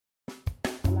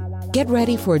Get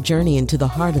ready for a journey into the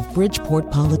heart of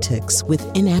Bridgeport politics with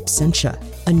In Absentia,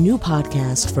 a new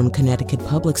podcast from Connecticut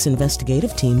Public's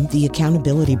investigative team, The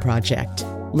Accountability Project.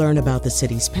 Learn about the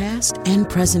city's past and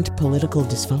present political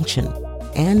dysfunction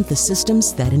and the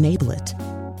systems that enable it.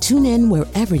 Tune in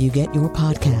wherever you get your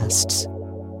podcasts.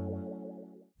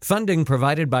 Funding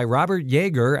provided by Robert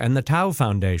Yeager and the Tao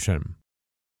Foundation.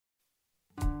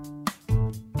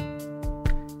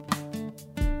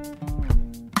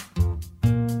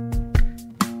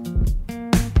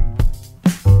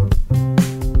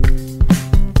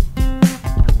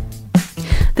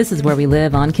 This is Where We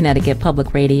Live on Connecticut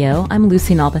Public Radio. I'm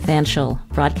Lucy Nalpathanchel,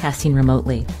 broadcasting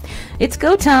remotely. It's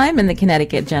go time in the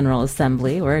Connecticut General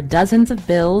Assembly, where dozens of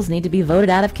bills need to be voted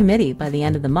out of committee by the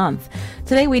end of the month.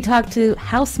 Today we talk to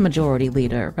House Majority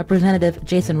Leader, Representative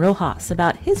Jason Rojas,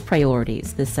 about his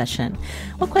priorities this session.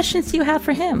 What questions do you have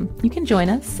for him? You can join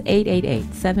us,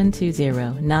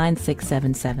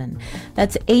 888-720-9677.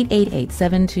 That's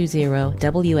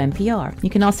 888-720-WNPR. You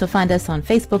can also find us on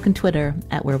Facebook and Twitter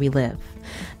at Where We Live.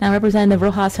 Now, Representative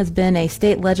Rojas has been a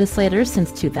state legislator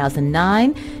since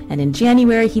 2009, and in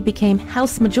January he became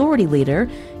House Majority Leader.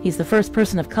 He's the first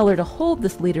person of color to hold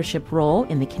this leadership role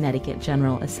in the Connecticut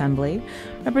General Assembly.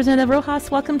 Representative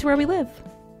Rojas, welcome to Where We Live.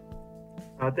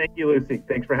 Thank you, Lucy.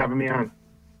 Thanks for having me on.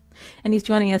 And he's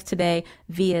joining us today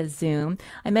via Zoom.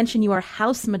 I mentioned you are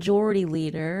House Majority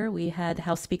Leader. We had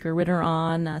House Speaker Ritter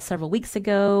on several weeks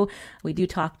ago. We do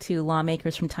talk to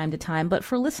lawmakers from time to time. But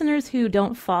for listeners who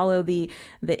don't follow the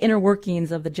inner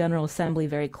workings of the General Assembly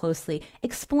very closely,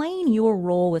 explain your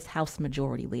role as House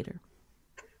Majority Leader.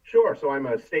 Sure. So I'm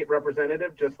a state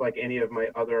representative, just like any of my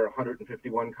other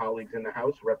 151 colleagues in the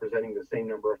House, representing the same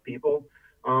number of people.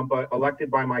 But elected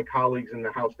by my colleagues in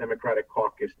the House Democratic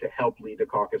Caucus to help lead the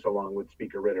caucus along with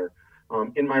Speaker Ritter.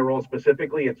 In my role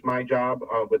specifically, it's my job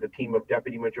with a team of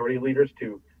deputy majority leaders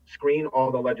to screen all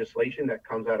the legislation that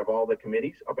comes out of all the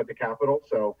committees up at the Capitol.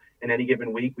 So in any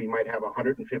given week, we might have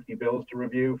 150 bills to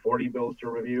review, 40 bills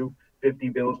to review, 50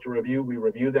 bills to review. We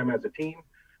review them as a team.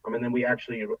 And then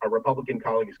our Republican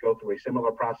colleagues go through a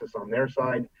similar process on their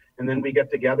side. And then we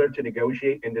get together to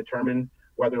negotiate and determine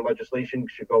whether legislation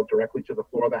should go directly to the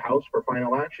floor of the House for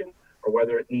final action, or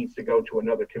whether it needs to go to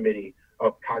another committee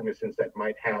of cognizance that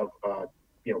might have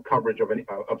coverage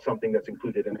of something that's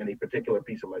included in any particular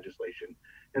piece of legislation.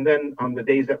 And then on the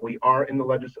days that we are in the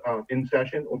in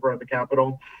session over at the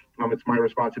Capitol, it's my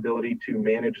responsibility to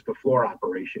manage the floor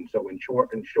operation. So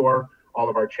ensure all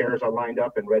of our chairs are lined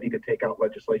up and ready to take out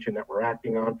legislation that we're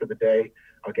acting on for the day.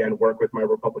 Again, work with my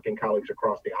Republican colleagues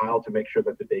across the aisle to make sure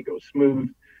that the day goes smooth.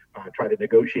 Try to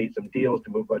negotiate some deals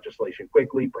to move legislation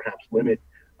quickly, perhaps limit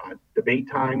debate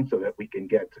time so that we can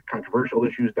get controversial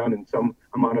issues done in some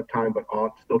amount of time, but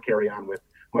still carry on with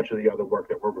much of the other work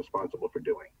that we're responsible for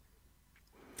doing.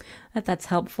 That's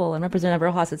helpful. And Representative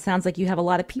Rojas, it sounds like you have a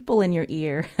lot of people in your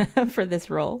ear for this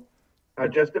role.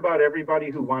 Just about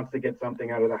everybody who wants to get something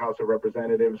out of the House of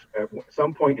Representatives at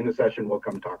some point in the session will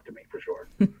come talk to me for sure.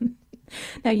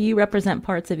 Now, you represent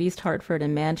parts of East Hartford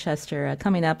and Manchester.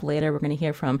 Coming up later, we're going to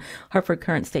hear from Hartford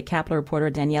Courant State Capitol reporter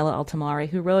Daniela Altamari,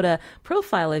 who wrote a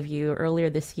profile of you earlier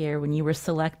this year when you were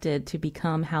selected to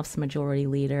become House Majority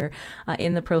Leader.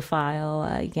 In the profile,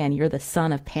 again, you're the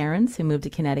son of parents who moved to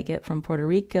Connecticut from Puerto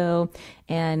Rico,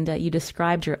 and you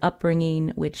described your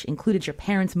upbringing, which included your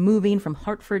parents moving from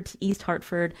Hartford to East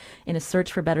Hartford in a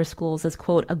search for better schools, as,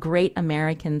 quote, a great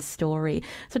American story.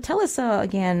 So tell us,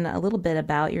 again, a little bit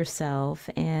about yourself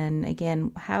and,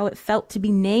 again, how it felt to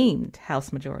be named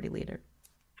House Majority Leader.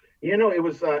 It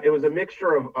was a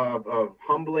mixture of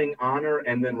humbling honor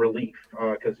and then relief,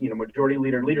 because majority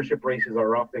leadership races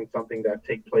are often something that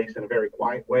take place in a very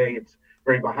quiet way. It's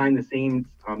very behind the scenes,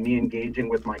 me engaging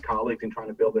with my colleagues and trying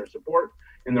to build their support.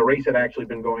 And the race had actually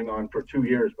been going on for 2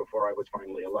 years before I was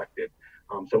finally elected.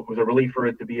 So it was a relief for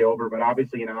it to be over, but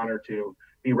obviously an honor to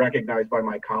be recognized by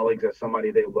my colleagues as somebody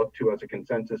they look to as a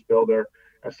consensus builder,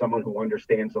 as someone who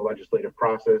understands the legislative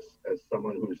process, as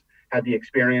someone who's had the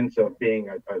experience of being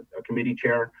a committee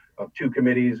chair of two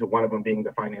committees, one of them being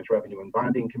the Finance, Revenue, and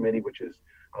Bonding Committee, which is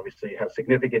obviously has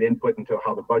significant input into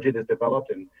how the budget is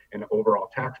developed and overall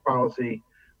tax policy.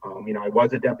 I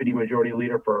was a deputy majority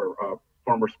leader for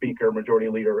former Speaker, Majority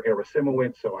Leader Ara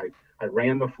Simowitz, so I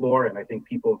ran the floor, and I think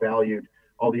people valued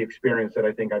all the experience that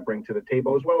I think I bring to the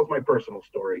table, as well as my personal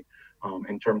story,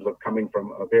 in terms of coming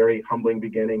from a very humbling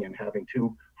beginning and having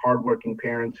two hardworking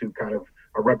parents who kind of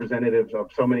are representatives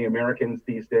of so many Americans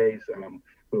these days.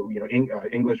 who,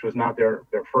 English was not their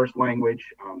first language.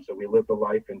 So we lived a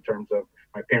life in terms of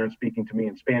my parents speaking to me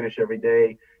in Spanish every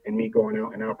day and me going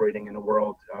out and operating in the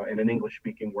world, in an English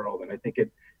speaking world. And I think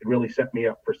it really set me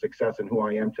up for success in who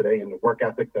I am today, and the work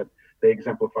ethic that they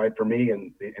exemplified for me,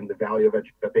 and the value of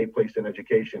that they placed in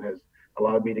education has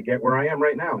allowed me to get where I am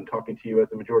right now and talking to you as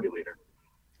the majority leader.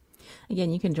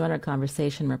 Again, you can join our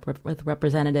conversation with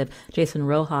Representative Jason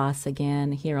Rojas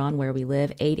again here on Where We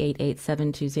Live,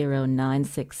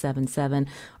 888-720-9677,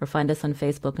 or find us on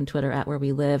Facebook and Twitter at Where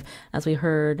We Live. As we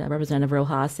heard Representative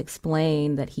Rojas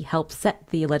explain that he helped set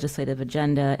the legislative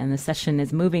agenda and the session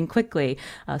is moving quickly.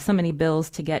 So many bills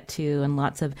to get to and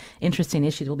lots of interesting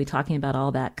issues. We'll be talking about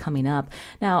all that coming up.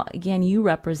 Now, again, you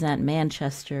represent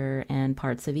Manchester and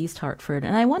parts of East Hartford,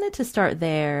 and I wanted to start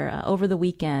there. Over the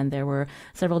weekend, there were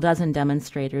several dozen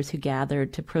demonstrators who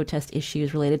gathered to protest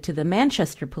issues related to the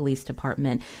Manchester Police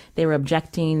Department. They were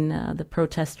objecting, the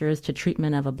protesters, to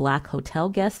treatment of a black hotel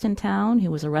guest in town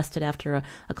who was arrested after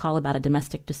a call about a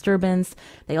domestic disturbance.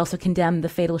 They also condemned the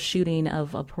fatal shooting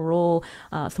of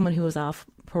someone who was off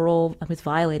parole, was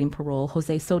violating parole,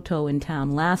 Jose Soto, in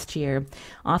town last year.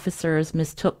 Officers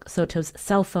mistook Soto's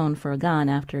cell phone for a gun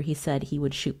after he said he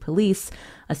would shoot police.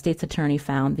 A state's attorney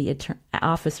found the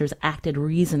officers acted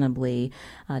reasonably.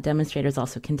 Demonstrators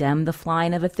also condemned the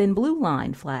flying of a thin blue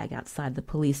line flag outside the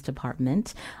police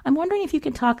department. I'm wondering if you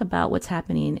can talk about what's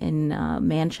happening in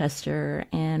Manchester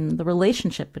and the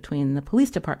relationship between the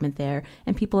police department there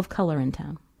and people of color in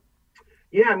town.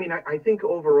 Yeah, I mean, I think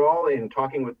overall, in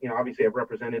talking with, obviously I've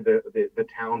represented the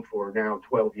town for now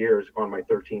 12 years, on my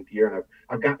 13th year, and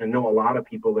I've gotten to know a lot of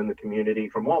people in the community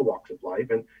from all walks of life,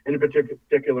 and in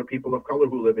particular people of color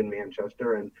who live in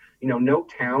Manchester. And no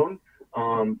town,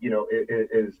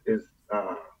 is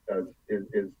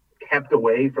kept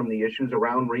away from the issues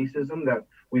around racism that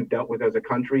we've dealt with as a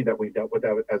country, that we've dealt with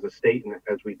as a state, and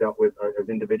as we dealt with as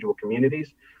individual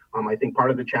communities. I think part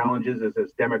of the challenges is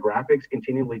as demographics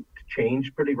continually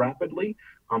change pretty rapidly.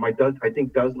 I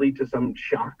think does lead to some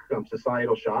shock,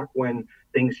 societal shock, when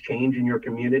things change in your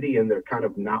community and they're kind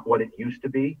of not what it used to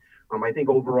be. I think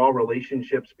overall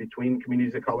relationships between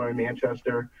communities of color in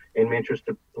Manchester and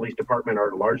Manchester Police Department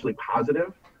are largely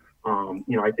positive.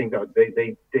 I think that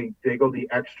they go the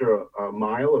extra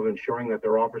mile of ensuring that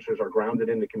their officers are grounded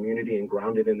in the community and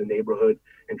grounded in the neighborhood,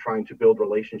 and trying to build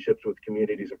relationships with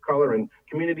communities of color and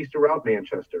communities throughout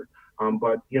Manchester.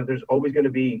 But there's always going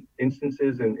to be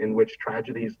instances in which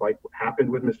tragedies like happened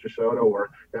with Mr. Soto, or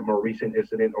that more recent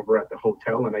incident over at the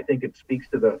hotel. And I think it speaks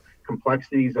to the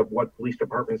complexities of what police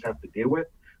departments have to deal with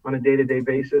on a day-to-day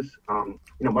basis.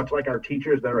 Much like our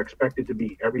teachers, that are expected to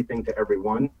be everything to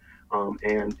everyone.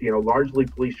 And largely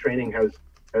police training has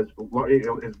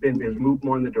moved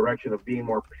more in the direction of being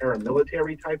more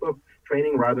paramilitary type of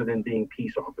training rather than being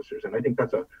peace officers. And I think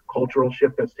that's a cultural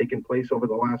shift that's taken place over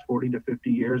the last 40 to 50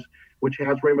 years, which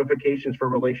has ramifications for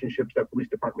relationships that police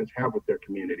departments have with their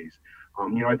communities.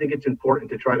 I think it's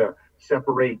important to try to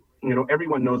separate,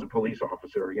 everyone knows a police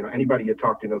officer, anybody you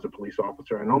talk to knows a police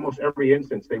officer, and almost every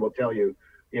instance they will tell you,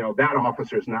 that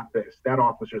officer's not this, that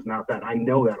officer's not that. I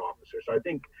know that officer. So I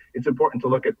think it's important to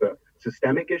look at the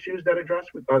systemic issues that address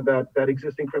with that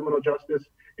exist in criminal justice,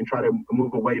 and try to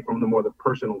move away from the more the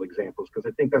personal examples, because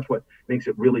I think that's what makes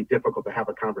it really difficult to have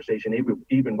a conversation,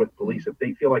 even with police. If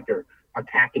they feel like they're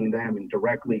attacking them and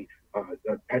directly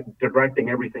directing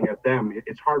everything at them,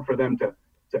 it's hard for them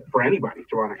for anybody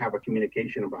to want to have a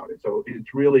communication about it. So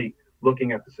it's really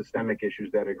looking at the systemic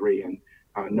issues that agree, and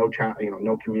no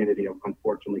community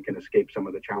unfortunately can escape some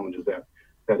of the challenges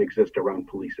that exist around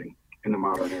policing in the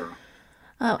modern era.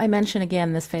 I mentioned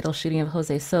again this fatal shooting of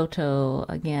Jose Soto.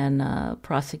 Again, the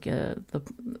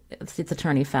state's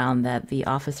attorney found that the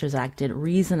officers acted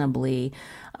reasonably.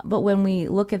 But when we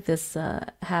look at this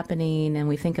happening and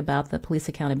we think about the police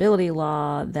accountability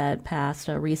law that passed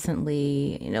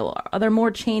recently, are there more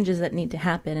changes that need to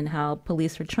happen in how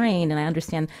police are trained? And I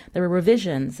understand there are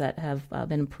revisions that have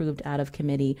been approved out of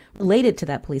committee related to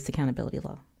that police accountability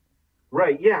law.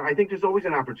 Right. Yeah, I think there's always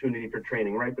an opportunity for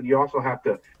training, right? But you also have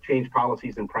to change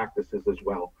policies and practices as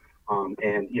well.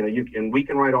 And we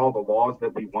can write all the laws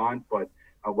that we want, but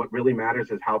what really matters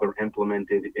is how they're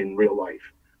implemented in real life.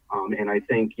 And I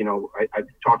think, I'm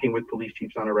talking with police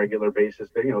chiefs on a regular basis,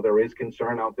 that, there is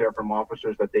concern out there from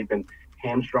officers that they've been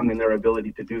hamstrung in their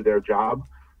ability to do their job.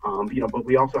 But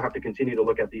we also have to continue to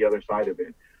look at the other side of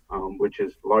it, which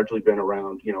has largely been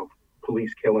around,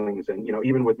 police killings. And,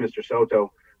 even with Mr.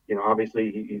 Soto,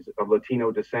 obviously he's of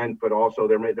Latino descent, but also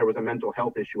there was a mental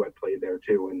health issue at play there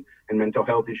too. And mental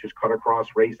health issues cut across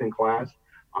race and class.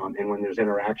 And when there's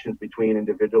interactions between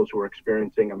individuals who are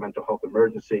experiencing a mental health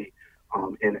emergency,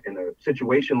 In a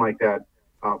situation like that,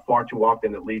 far too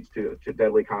often it leads to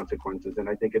deadly consequences. And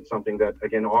I think it's something that,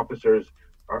 again, officers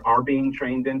are being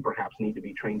trained in, perhaps need to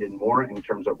be trained in more in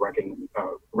terms of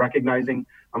recognizing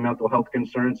mental health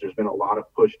concerns. There's been a lot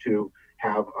of push to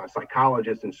have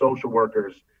psychologists and social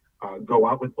workers go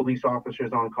out with police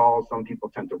officers on calls. Some people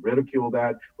tend to ridicule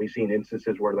that. We've seen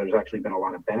instances where there's actually been a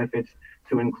lot of benefits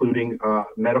to including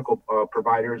medical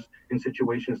providers in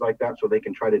situations like that, so they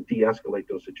can try to de-escalate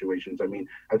those situations. I mean,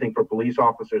 I think for police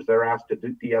officers, they're asked to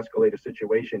de-escalate a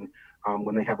situation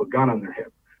when they have a gun on their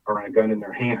hip or a gun in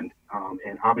their hand.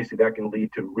 And obviously that can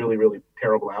lead to really, really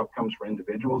terrible outcomes for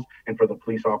individuals and for the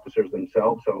police officers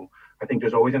themselves. So I think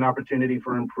there's always an opportunity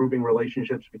for improving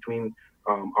relationships between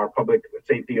our public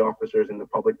safety officers and the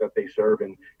public that they serve,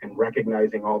 and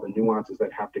recognizing all the nuances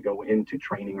that have to go into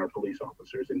training our police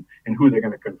officers and who they're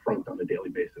going to confront on a daily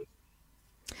basis.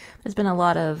 There's been a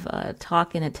lot of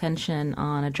talk and attention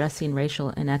on addressing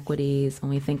racial inequities when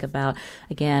we think about,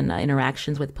 again,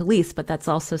 interactions with police, but that's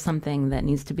also something that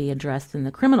needs to be addressed in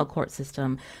the criminal court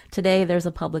system. Today, there's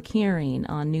a public hearing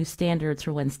on new standards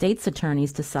for when states'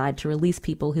 attorneys decide to release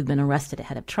people who've been arrested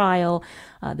ahead of trial.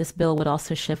 This bill would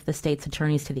also shift the state's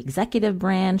attorneys to the executive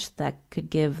branch. That could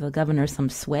give the governor some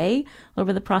sway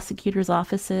over the prosecutor's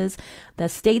offices. The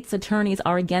state's attorneys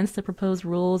are against the proposed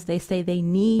rules. They say they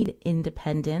need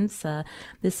independence.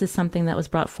 This is something that was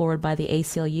brought forward by the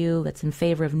ACLU that's in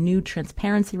favor of new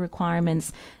transparency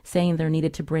requirements, saying they're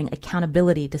needed to bring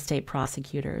accountability to state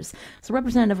prosecutors. So,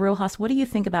 Representative Rojas, what do you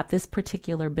think about this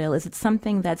particular bill? Is it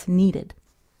something that's needed?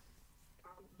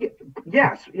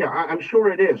 Yes, yeah, I'm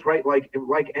sure it is, right?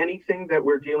 Like anything that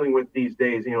we're dealing with these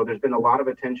days, there's been a lot of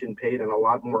attention paid and a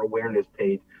lot more awareness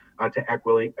paid to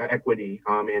equity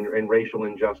and racial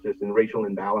injustice and racial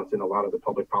imbalance in a lot of the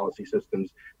public policy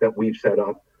systems that we've set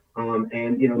up.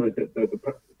 The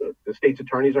state's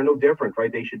attorneys are no different,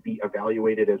 right? They should be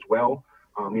evaluated as well.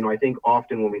 I think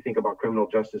often when we think about criminal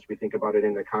justice, we think about it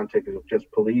in the context of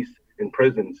just police and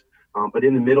prisons. But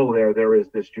in the middle there is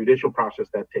this judicial process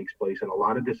that takes place, and a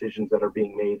lot of decisions that are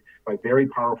being made by very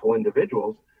powerful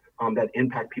individuals that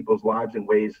impact people's lives in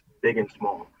ways big and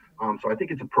small. So I think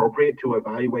it's appropriate to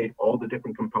evaluate all the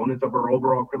different components of our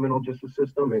overall criminal justice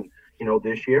system. And,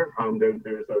 this year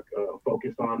there's a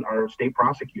focus on our state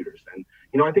prosecutors. And,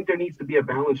 I think there needs to be a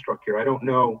balance struck here. I don't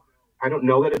know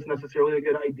that it's necessarily a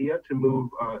good idea to move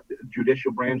the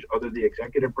judicial branch other than the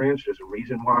executive branch. There's a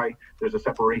reason why there's a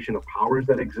separation of powers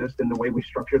that exist in the way we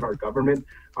structured our government,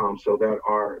 so that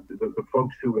the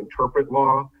folks who interpret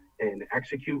law and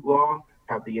execute law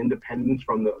have the independence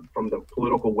from the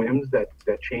political whims that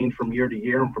change from year to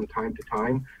year and from time to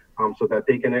time, so that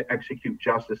they can execute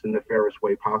justice in the fairest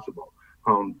way possible.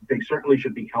 They certainly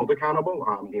should be held accountable.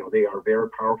 They are very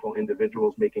powerful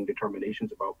individuals making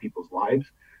determinations about people's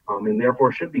lives, and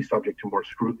therefore should be subject to more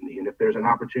scrutiny. And if there's an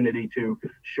opportunity to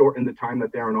shorten the time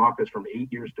that they're in office from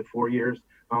 8 years to 4 years,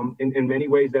 in many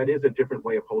ways, that is a different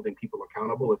way of holding people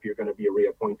accountable. If you're going to be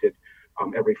reappointed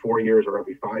every 4 years or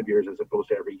every 5 years as opposed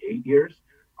to every 8 years,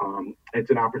 it's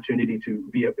an opportunity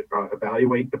to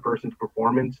evaluate the person's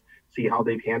performance, see how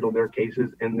they've handled their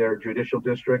cases in their judicial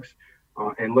districts,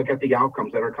 and look at the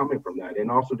outcomes that are coming from that. And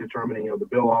also determining, the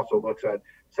bill also looks at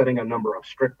setting a number of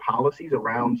strict policies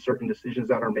around certain decisions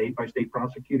that are made by state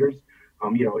prosecutors.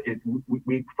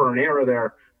 We for an era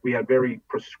there, we had very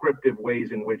prescriptive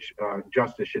ways in which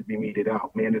justice should be meted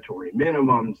out, mandatory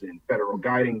minimums and federal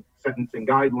guiding sentencing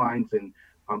guidelines. And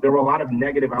there were a lot of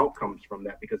negative outcomes from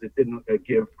that because it didn't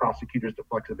give prosecutors the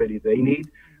flexibility they need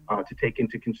to take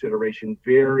into consideration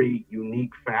very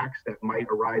unique facts that might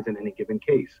arise in any given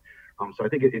case. So I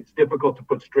think it's difficult to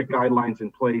put strict guidelines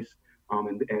in place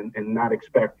and not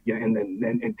expect,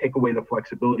 and take away the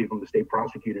flexibility from the state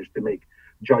prosecutors to make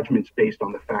judgments based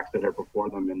on the facts that are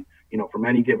before them. And, from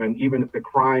any given, even if the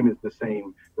crime is the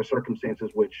same, the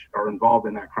circumstances which are involved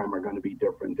in that crime are going to be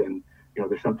different. And,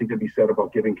 there's something to be said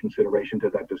about giving consideration to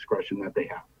that discretion that they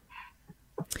have.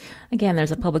 Again,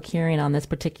 there's a public hearing on this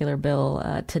particular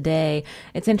bill today.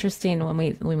 It's interesting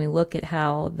when we look at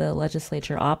how the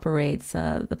legislature operates.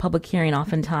 The public hearing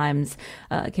oftentimes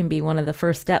can be one of the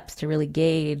first steps to really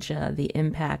gauge the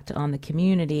impact on the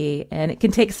community, and it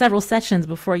can take several sessions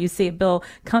before you see a bill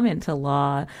come into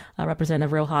law.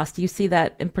 Representative Rojas, do you see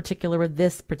that in particular with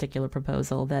this particular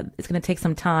proposal, that it's going to take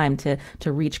some time to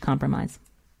reach compromise?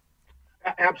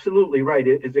 Absolutely right.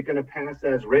 Is it going to pass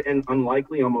as written?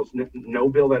 Unlikely. Almost no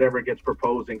bill that ever gets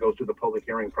proposed and goes through the public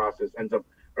hearing process ends up,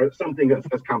 or something as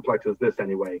complex as this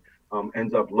anyway,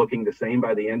 ends up looking the same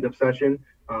by the end of session.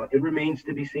 It remains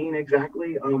to be seen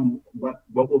exactly what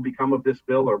will become of this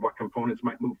bill, or what components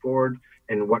might move forward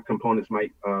and what components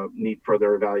might need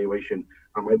further evaluation.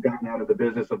 I've gotten out of the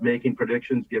business of making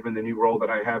predictions given the new role that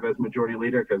I have as majority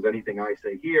leader, because anything I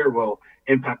say here will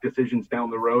impact decisions down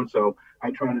the road. So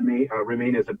I try to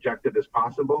remain as objective as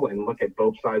possible and look at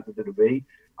both sides of the debate.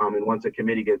 And once a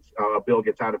bill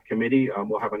gets out of committee,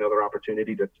 we'll have another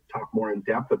opportunity to talk more in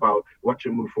depth about what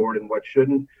should move forward and what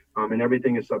shouldn't. And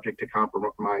everything is subject to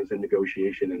compromise and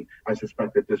negotiation. And I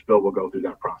suspect that this bill will go through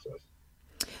that process.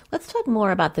 Let's talk more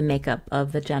about the makeup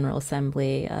of the General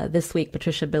Assembly. This week,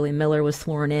 Patricia Billie Miller was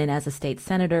sworn in as a state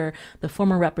senator. The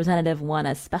former representative won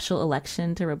a special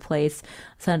election to replace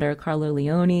Senator Carla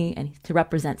Leone and to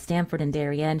represent Stamford and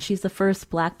Darien. She's the first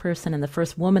Black person and the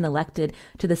first woman elected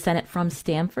to the Senate from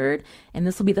Stamford. And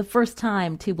this will be the first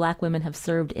time two Black women have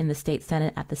served in the state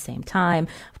Senate at the same time.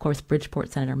 Of course, Bridgeport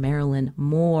Senator Marilyn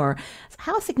Moore.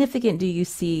 How significant do you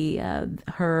see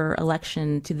her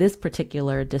election to this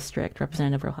particular district,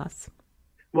 Representative Rojas?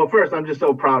 Well, first, I'm just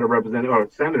so proud of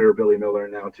Senator Billie Miller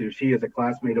now, too. She is a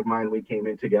classmate of mine. We came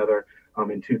in together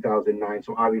in 2009.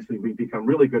 So obviously, we've become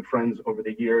really good friends over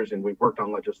the years, and we've worked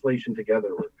on legislation together.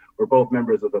 We're both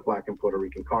members of the Black and Puerto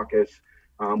Rican Caucus.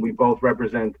 We both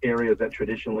represent areas that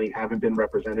traditionally haven't been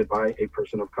represented by a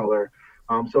person of color.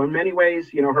 So in many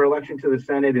ways, her election to the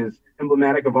Senate is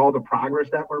emblematic of all the progress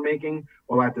that we're making,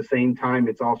 while at the same time,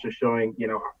 it's also showing,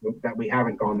 that we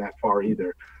haven't gone that far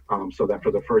either. So that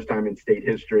for the first time in state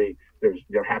history,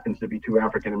 there happens to be two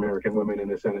African-American women in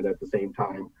the Senate at the same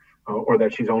time, or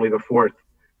that she's only the fourth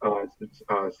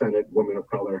Senate woman of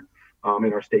color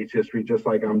in our state's history, just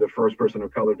like I'm the first person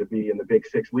of color to be in the Big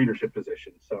Six leadership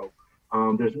position. So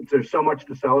there's so much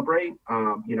to celebrate.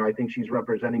 I think she's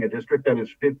representing a district that is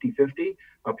 50-50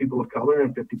 people of color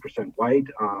and 50% white,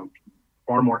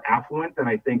 far more affluent than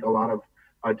I think a lot of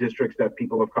districts that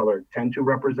people of color tend to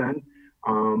represent.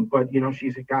 But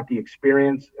she's got the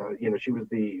experience. She was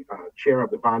the chair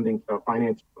of the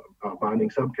finance bonding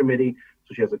subcommittee,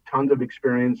 so she has a tons of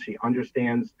experience. She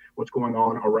understands what's going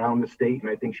on around the state, and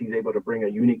I think she's able to bring a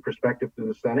unique perspective to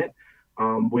the Senate,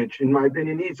 which, in my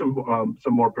opinion, needs some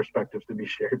more perspectives to be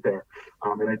shared there.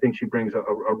 And I think she brings a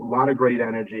lot of great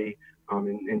energy,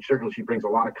 and certainly she brings a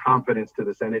lot of confidence to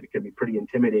the Senate. It can be pretty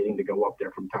intimidating to go up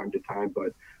there from time to time,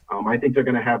 but I think they're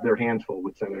going to have their hands full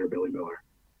with Senator Billie Miller.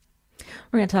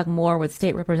 We're going to talk more with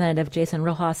State Representative Jason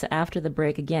Rojas after the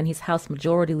break. Again, he's House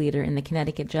Majority Leader in the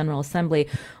Connecticut General Assembly.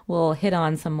 We'll hit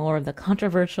on some more of the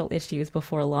controversial issues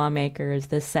before lawmakers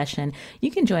this session. You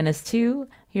can join us too.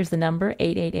 Here's the number,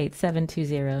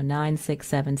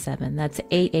 888-720-9677. That's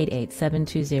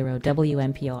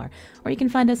 888-720-WNPR. Or you can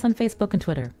find us on Facebook and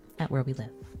Twitter at Where We Live.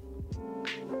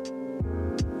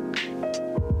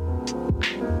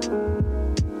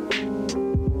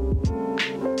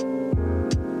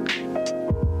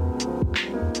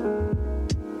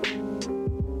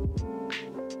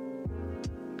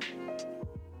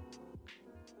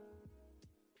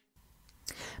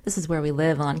 This is Where We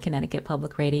Live on Connecticut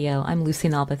Public Radio. I'm Lucy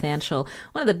Nalpathanchel.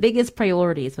 One of the biggest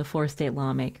priorities before state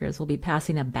lawmakers will be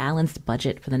passing a balanced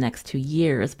budget for the next 2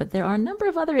 years, but there are a number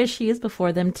of other issues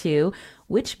before them too.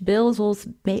 Which bills will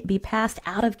be passed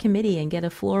out of committee and get a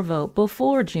floor vote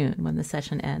before June when the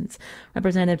session ends?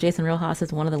 Representative Jason Rojas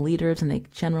is one of the leaders in the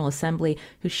General Assembly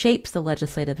who shapes the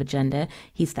legislative agenda.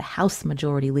 He's the House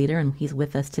Majority Leader, and he's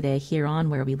with us today here on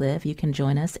Where We Live. You can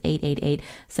join us,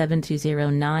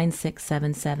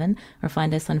 888-720-9677, or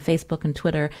find us on Facebook and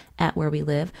Twitter at Where We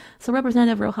Live. So,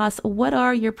 Representative Rojas, what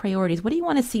are your priorities? What do you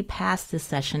want to see passed this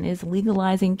session? Is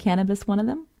legalizing cannabis one of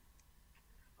them?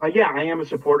 Yeah, I am a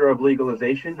supporter of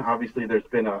legalization. Obviously, there's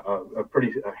been a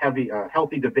pretty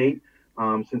healthy debate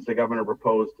since the governor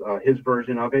proposed his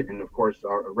version of it. And of course,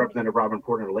 our Representative Robin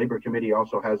Porter in the Labor Committee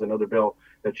also has another bill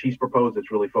that she's proposed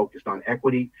that's really focused on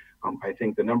equity. I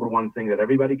think the number one thing that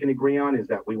everybody can agree on is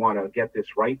that we want to get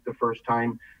this right the first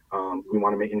time. We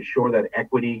want to ensure that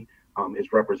equity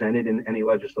is represented in any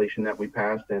legislation that we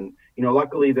passed. And,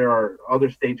 luckily there are other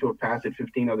states who have passed it,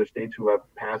 15 other states who have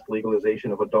passed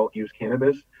legalization of adult use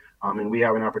cannabis. And we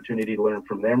have an opportunity to learn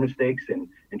from their mistakes and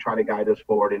try to guide us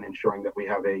forward in ensuring that we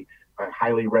have a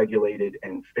highly regulated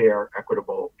and fair,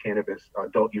 equitable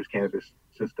adult use cannabis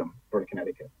system for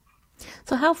Connecticut.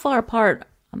 So how far apart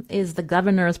is the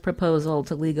governor's proposal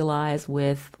to legalize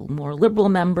with more liberal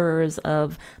members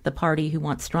of the party who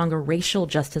want stronger racial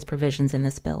justice provisions in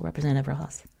this bill, Representative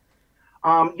Rojas?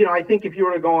 I think if you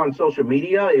were to go on social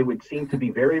media, it would seem to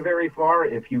be very, very far.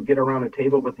 If you get around a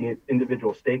table with the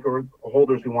individual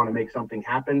stakeholders who want to make something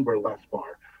happen, we're less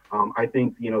far. I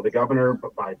think, the governor,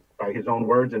 by his own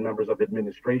words, and members of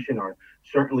administration are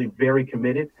certainly very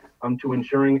committed to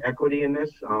ensuring equity in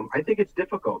this. I think it's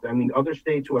difficult. I mean, other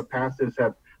states who have passed this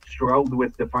have struggled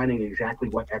with defining exactly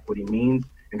what equity means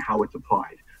and how it's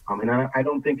applied. And I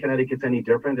don't think Connecticut's any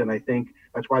different. And I think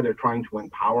that's why they're trying to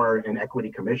empower an equity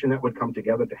commission that would come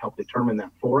together to help determine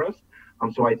that for us.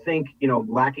 So I think,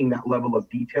 lacking that level of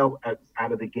detail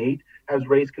out of the gate has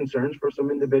raised concerns for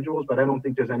some individuals, but I don't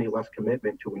think there's any less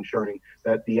commitment to ensuring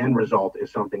that the end result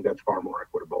is something that's far more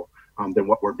equitable than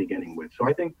what we're beginning with. So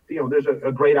I think, there's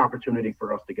a great opportunity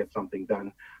for us to get something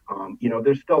done.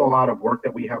 There's still a lot of work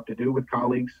that we have to do with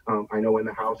colleagues, I know in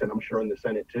the House and I'm sure in the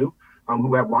Senate too,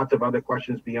 who have lots of other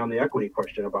questions beyond the equity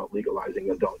question about legalizing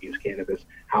adult use cannabis.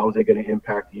 How is it going to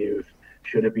impact youth?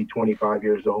 Should it be 25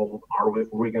 years old? Are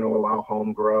we going to allow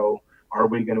home grow? Are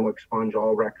we going to expunge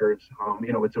all records?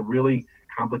 It's a really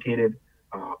complicated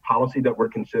policy that we're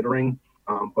considering.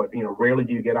 But rarely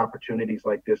do you get opportunities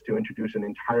like this to introduce an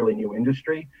entirely new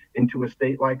industry into a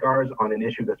state like ours on an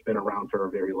issue that's been around for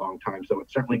a very long time. So it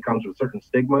certainly comes with certain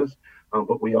stigmas,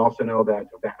 but we also know that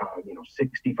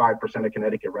 65% of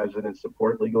Connecticut residents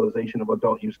support legalization of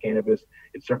adult use cannabis.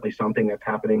 It's certainly something that's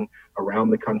happening around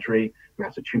the country.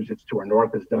 Massachusetts to our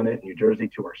north has done it. New Jersey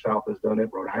to our south has done it.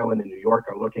 Rhode Island and New York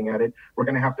are looking at it. We're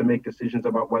going to have to make decisions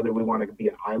about whether we want to be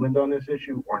an island on this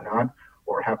issue or not,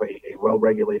 or have a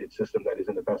well-regulated system that is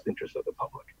in the best interest of the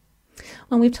public.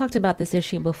 Well, we've talked about this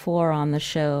issue before on the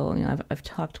show. I've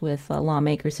talked with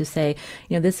lawmakers who say,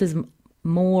 this is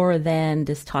more than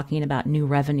just talking about new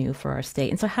revenue for our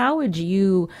state. And so how would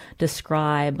you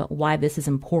describe why this is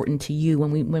important to you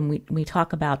when we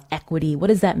talk about equity? What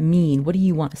does that mean? What do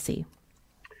you want to see?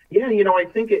 Yeah, I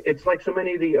think it's like so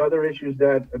many of the other issues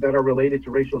that are related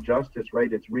to racial justice,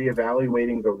 right? It's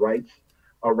reevaluating the rights,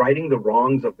 righting the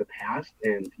wrongs of the past.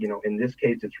 And, in this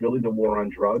case, it's really the war on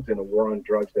drugs, and a war on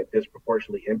drugs that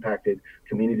disproportionately impacted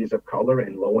communities of color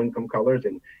and low-income colors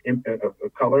and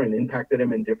impacted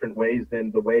them in different ways than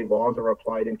the way laws are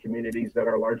applied in communities that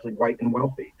are largely white and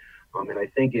wealthy. And I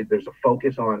think there's a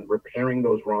focus on repairing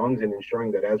those wrongs and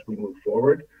ensuring that as we move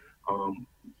forward,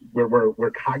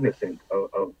 we're cognizant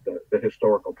of the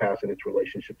historical past and its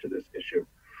relationship to this issue.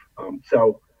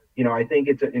 I think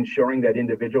it's ensuring that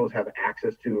individuals have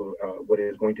access to what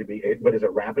is a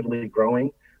rapidly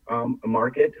growing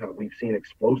market. We've seen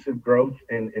explosive growth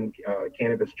in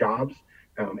cannabis jobs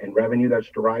and revenue that's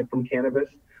derived from cannabis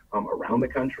around the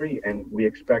country, and we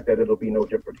expect that it'll be no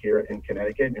different here in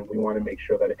Connecticut, and we want to make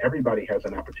sure that everybody has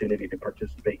an opportunity to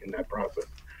participate in that process.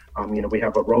 We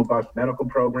have a robust medical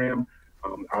program.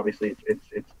 Obviously,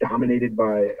 it's dominated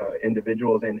by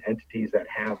individuals and entities that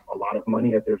have a lot of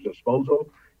money at their disposal.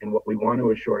 And what we want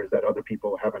to assure is that other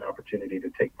people have an opportunity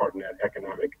to take part in that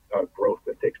economic growth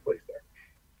that takes place there.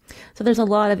 So there's a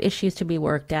lot of issues to be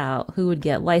worked out. Who would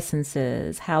get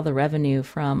licenses, how the revenue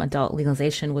from adult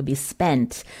legalization would be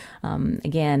spent.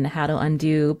 Again, how to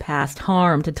undo past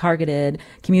harm to targeted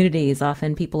communities,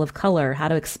 often people of color, how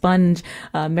to expunge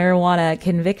marijuana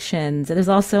convictions. There's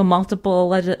also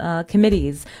multiple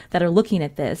committees that are looking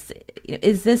at this.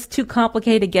 Is this too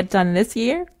complicated to get done this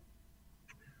year?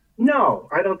 No,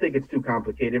 I don't think it's too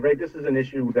complicated, right? This is an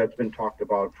issue that's been talked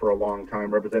about for a long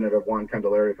time. Representative Juan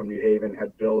Candelaria from New Haven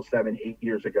had bills 7-8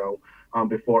 years ago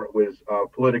before it was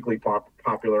politically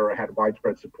popular or had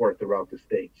widespread support throughout the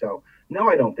state. So no,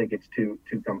 I don't think it's too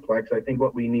complex. I think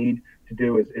what we need to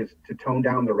do is to tone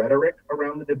down the rhetoric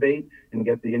around the debate and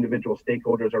get the individual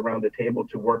stakeholders around the table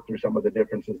to work through some of the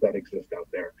differences that exist out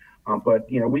there. But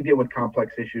we deal with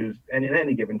complex issues and in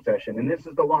any given session, and this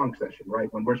is the long session,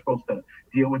 right? When we're supposed to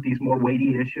deal with these more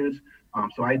weighty issues.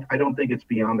 So I don't think it's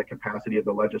beyond the capacity of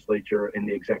the legislature and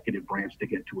the executive branch to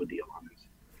get to a deal on this.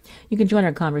 You can join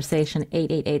our conversation,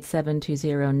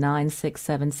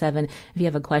 888-720-9677. If you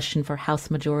have a question for House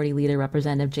Majority Leader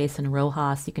Representative Jason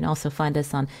Rojas, you can also find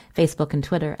us on Facebook and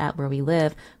Twitter at Where We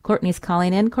Live. Courtney's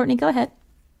calling in. Courtney, go ahead.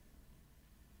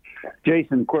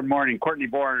 Jason, good morning. Courtney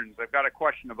Borns. I've got a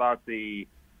question about the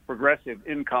progressive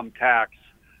income tax.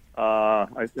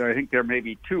 I think there may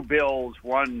be two bills,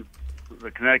 one, the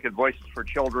Connecticut Voices for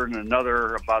Children, and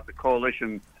another about the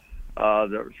coalition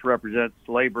that represents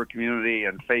labor community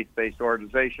and faith-based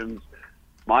organizations.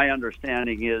 My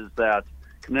understanding is that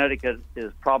Connecticut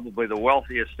is probably the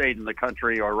wealthiest state in the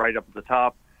country, or right up at the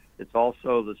top. It's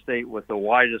also the state with the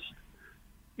widest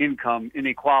income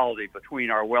inequality between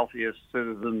our wealthiest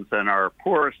citizens and our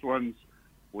poorest ones.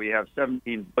 We have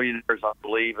 17 billionaires, I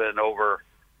believe, and over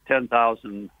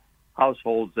 10,000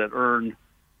 households that earn,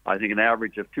 I think, an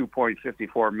average of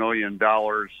 $2.54 million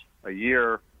a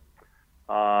year.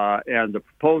 And the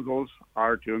proposals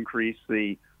are to increase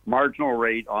the marginal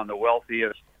rate on the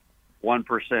wealthiest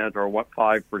 1% or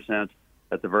 5%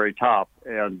 at the very top.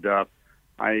 And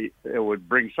it would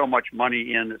bring so much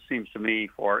money in, it seems to me,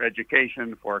 for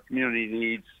education, for community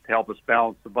needs, to help us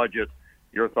balance the budget.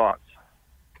 Your thoughts?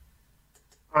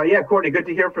 Yeah, Courtney, good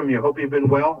to hear from you. Hope you've been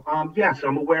well. Yes,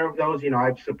 I'm aware of those.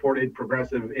 I've supported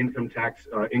progressive income tax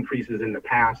increases in the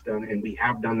past, and we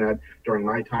have done that during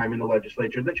my time in the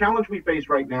legislature. The challenge we face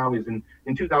right now is in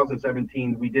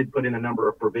 2017, we did put in a number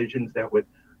of provisions that would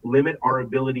limit our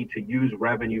ability to use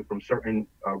revenue from certain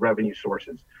revenue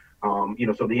sources.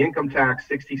 So the income tax,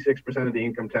 66% of the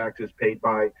income tax is paid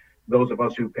by those of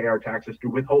us who pay our taxes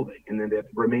through withholding. And then the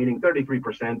remaining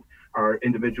 33% are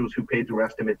individuals who pay through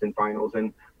estimates and finals.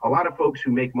 And a lot of folks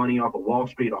who make money off of Wall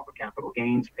Street, off of capital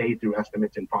gains, pay through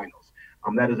estimates and finals.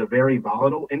 That is a very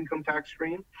volatile income tax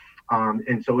stream.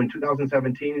 And so in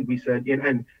 2017, we said,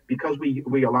 and because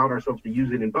we allowed ourselves to use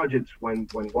it in budgets when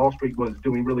Wall Street was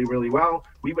doing really, really well,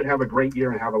 we would have a great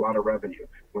year and have a lot of revenue.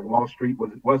 When Wall Street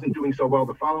wasn't doing so well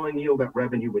the following year, that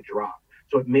revenue would drop.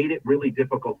 So it made it really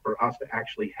difficult for us to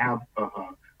actually have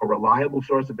a reliable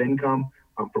source of income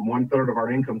from 1/3 of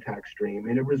our income tax stream,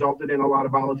 and it resulted in a lot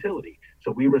of volatility.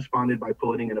 So we responded by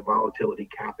putting in a volatility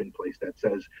cap in place that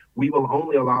says we will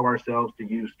only allow ourselves to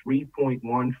use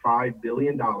 $3.15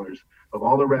 billion of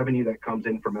all the revenue that comes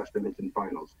in from estimates and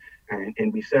finals.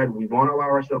 And we said we won't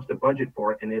allow ourselves to budget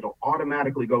for it, and it'll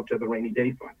automatically go to the rainy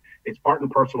day fund. It's part and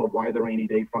parcel of why the rainy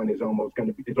day fund is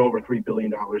it's over $3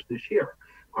 billion this year.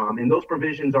 And those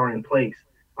provisions are in place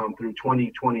through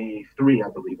 2023, I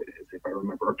believe it is, if I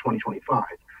remember, or 2025.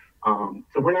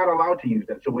 So we're not allowed to use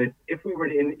that. So if we were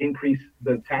to increase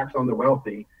the tax on the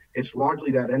wealthy, it's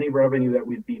largely that any revenue that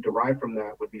would be derived from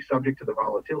that would be subject to the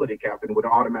volatility cap and would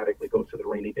automatically go to the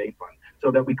rainy day fund, so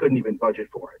that we couldn't even budget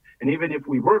for it. And even if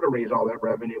we were to raise all that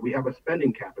revenue, we have a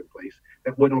spending cap in place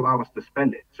that wouldn't allow us to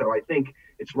spend it. So I think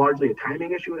it's largely a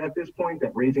timing issue at this point,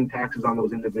 that raising taxes on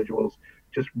those individuals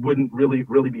just wouldn't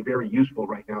really be very useful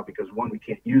right now, because one, we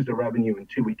can't use the revenue, and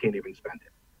two, we can't even spend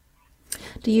it.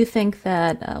 Do you think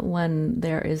that when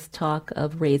there is talk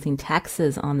of raising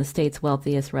taxes on the state's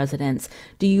wealthiest residents,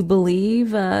 do you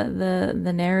believe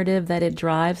the narrative that it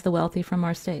drives the wealthy from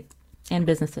our state and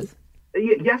businesses?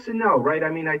 Yes and no, right? I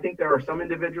mean, I think there are some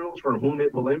individuals for whom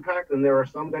it will impact, and there are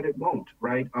some that it won't,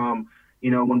 right?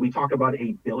 When we talk about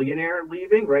a billionaire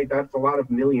leaving, right, that's a lot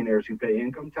of millionaires who pay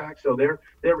income tax. So there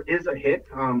is a hit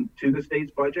to the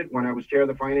state's budget. When I was chair of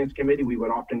the finance committee, we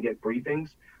would often get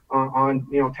briefings on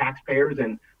taxpayers,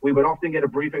 and we would often get a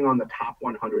briefing on the top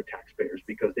 100 taxpayers,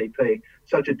 because they pay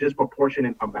such a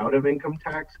disproportionate amount of income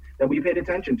tax that we paid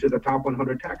attention to the top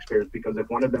 100 taxpayers, because if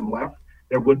one of them left,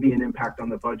 there would be an impact on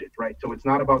the budget, right? So it's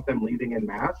not about them leaving en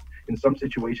masse. In some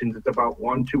situations, it's about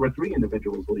 1, 2, or 3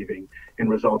 individuals leaving and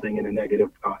resulting in a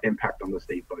negative impact on the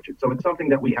state budget. So it's something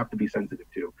that we have to be sensitive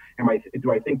to.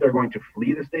 Do I think they're going to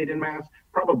flee the state en masse?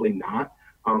 Probably not.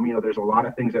 There's a lot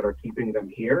of things that are keeping them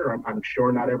here. I'm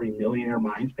sure not every millionaire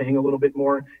minds paying a little bit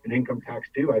more in income tax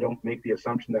too. I don't make the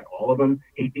assumption that all of them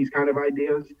hate these kind of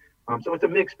ideas. So it's a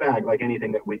mixed bag, like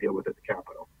anything that we deal with at the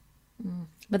Capitol.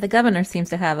 But the governor seems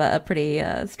to have a pretty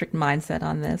strict mindset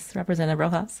on this, Representative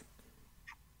Rojas.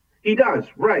 He does,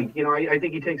 right. I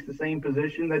think he takes the same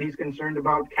position that he's concerned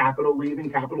about capital leaving.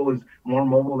 Capital is more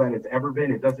mobile than it's ever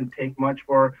been. It doesn't take much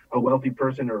for a wealthy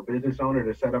person or a business owner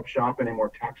to set up shop in a more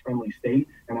tax-friendly state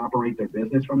and operate their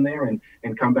business from there, and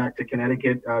come back to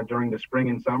Connecticut during the spring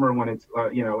and summer when it's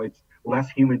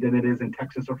less humid than it is in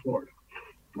Texas or Florida.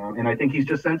 And I think he's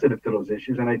just sensitive to those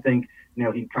issues. And I think,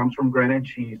 he comes from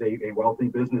Greenwich. He's a wealthy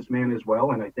businessman as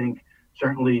well. And I think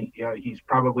certainly he's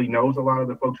probably knows a lot of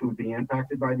the folks who would be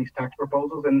impacted by these tax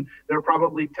proposals. And they're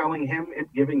probably telling him and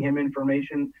giving him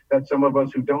information that some of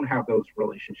us who don't have those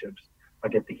relationships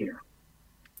get to hear.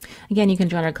 Again, you can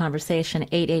join our conversation,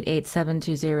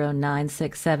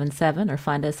 888-720-9677, or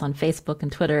find us on Facebook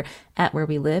and Twitter @Where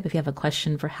We Live. If you have a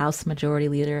question for House Majority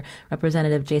Leader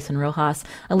Representative Jason Rojas.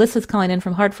 Alyssa's calling in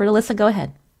from Hartford. Alyssa, go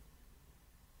ahead.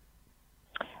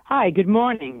 Hi, good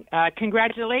morning.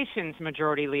 Congratulations,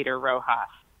 Majority Leader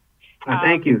Rojas.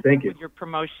 Thank you. With your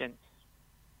promotion.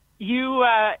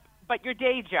 But your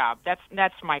day job,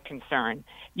 that's my concern.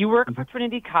 You work for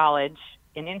Trinity College,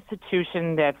 an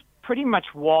institution that's pretty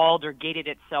much walled or gated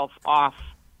itself off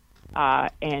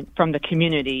and from the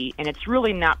community, and it's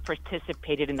really not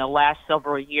participated in the last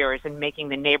several years in making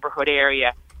the neighborhood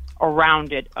area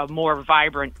around it a more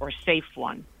vibrant or safe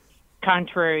one,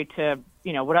 contrary to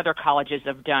what other colleges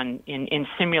have done in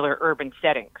similar urban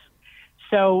settings.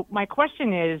 So my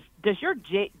question is, does your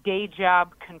day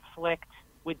job conflict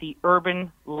with the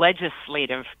urban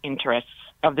legislative interests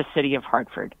of the city of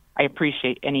Hartford? I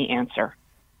appreciate any answer.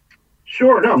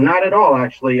 Sure, no, not at all,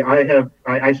 actually.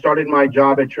 I started my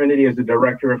job at Trinity as the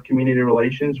director of community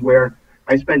relations, where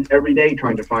I spent every day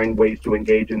trying to find ways to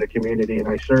engage in the community, and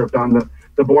I served on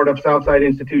the board of Southside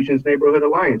Institutions Neighborhood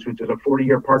Alliance, which is a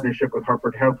 40-year partnership with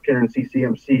Hartford Healthcare and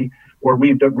CCMC, where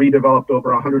we've redeveloped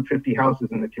over 150 houses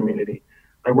in the community.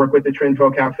 I work with the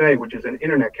Trinfo Cafe, which is an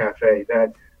internet cafe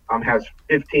that has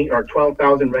 15 or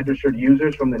 12,000 registered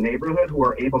users from the neighborhood who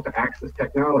are able to access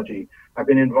technology. I've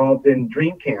been involved in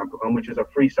Dream Camp, which is a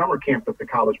free summer camp that the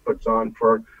college puts on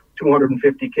for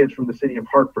 250 kids from the city of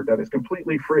Hartford that is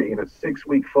completely free in a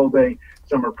 6-week full day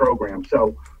summer program.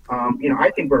 So,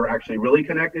 I think we're actually really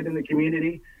connected in the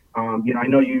community. I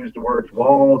know you used the words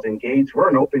walls and gates. We're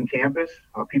an open campus.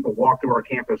 People walk through our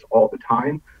campus all the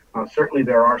time. Certainly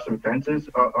there are some fences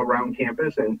around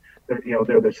campus, and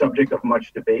they're the subject of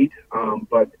much debate.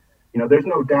 But there's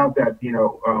no doubt that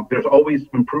there's always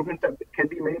improvements that can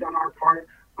be made on our part.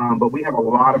 But we have a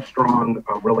lot of strong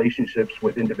relationships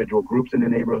with individual groups in the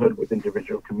neighborhood, with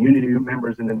individual community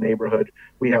members in the neighborhood.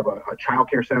 We have a child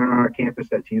care center on our campus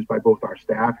that's used by both our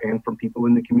staff and from people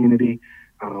in the community.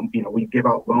 We give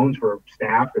out loans for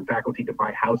staff and faculty to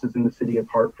buy houses in the city of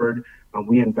Hartford.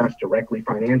 We invest directly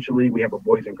financially. We have a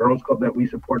Boys and Girls Club that we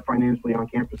support financially on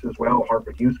campus as well.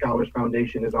 Hartford Youth Scholars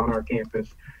Foundation is on our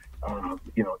campus.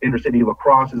 Intercity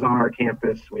lacrosse is on our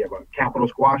campus. We have a capital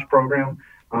squash program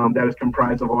that is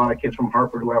comprised of a lot of kids from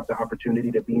Hartford who have the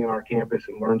opportunity to be on our campus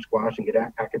and learn squash and get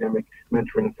academic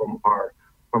mentoring from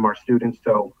our students.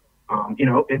 So,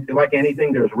 like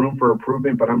anything, there's room for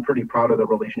improvement, but I'm pretty proud of the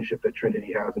relationship that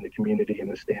Trinity has in the community and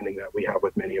the standing that we have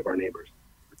with many of our neighbors.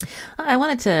 I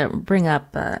wanted to bring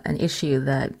up an issue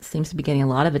that seems to be getting a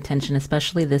lot of attention,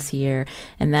 especially this year,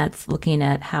 and that's looking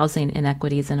at housing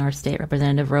inequities in our state.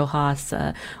 Representative Rojas,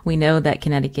 we know that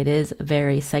Connecticut is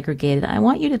very segregated. I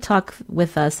want you to talk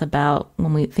with us about,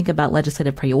 when we think about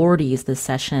legislative priorities this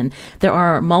session, there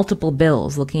are multiple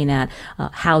bills looking at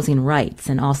housing rights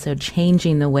and also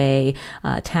changing the way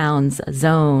towns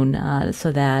zone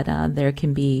so that there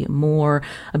can be more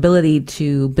ability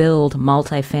to build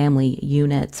multifamily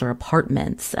units or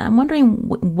apartments. I'm wondering,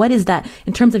 what is that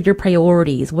in terms of your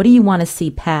priorities? What do you want to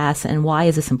see pass, and why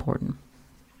is this important?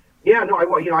 Yeah, no,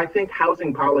 I think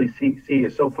housing policy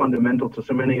is so fundamental to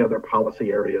so many other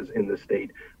policy areas in the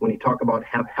state. When you talk about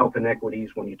health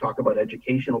inequities, when you talk about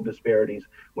educational disparities,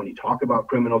 when you talk about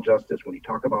criminal justice, when you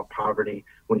talk about poverty,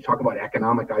 when you talk about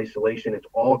economic isolation, it's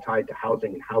all tied to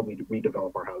housing and how we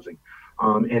redevelop our housing.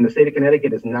 And the state of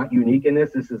Connecticut is not unique in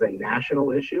this. This is a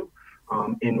national issue.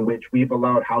 In which we've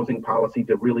allowed housing policy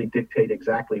to really dictate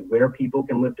exactly where people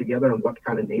can live together and what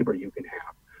kind of neighbor you can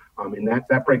have. And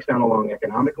that breaks down along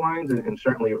economic lines, and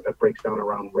certainly it breaks down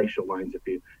around racial lines.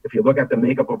 If you look at the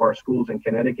makeup of our schools in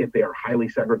Connecticut, they are highly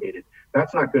segregated.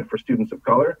 That's not good for students of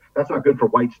color. That's not good for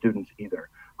white students either,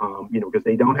 because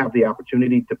they don't have the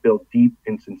opportunity to build deep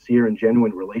and sincere and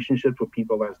genuine relationships with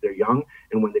people as they're young.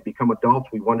 And when they become adults,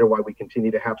 we wonder why we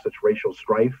continue to have such racial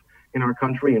strife in our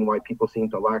country and why people seem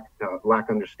to lack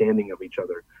understanding of each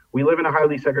other. We live in a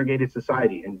highly segregated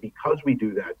society, and because we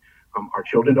do that, our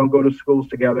children don't go to schools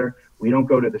together. We don't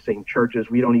go to the same churches.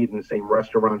 We don't eat in the same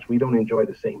restaurants. We don't enjoy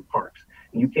the same parks.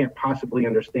 And you can't possibly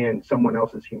understand someone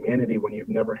else's humanity when you've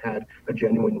never had a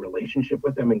genuine relationship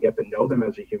with them and get to know them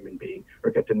as a human being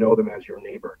or get to know them as your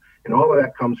neighbor. And all of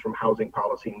that comes from housing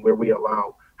policy and where we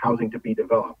allow housing to be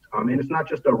developed. And it's not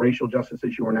just a racial justice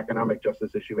issue or an economic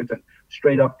justice issue. It's a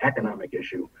straight up economic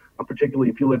issue,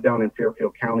 particularly if you live down in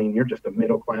Fairfield County and you're just a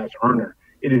middle class earner.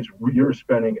 You're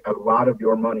spending a lot of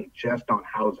your money just on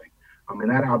housing. And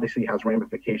that obviously has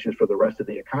ramifications for the rest of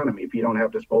the economy. If you don't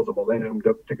have disposable income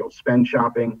to go spend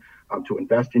shopping, to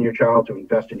invest in your child, to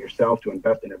invest in yourself, to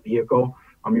invest in a vehicle,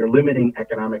 you're limiting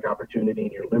economic opportunity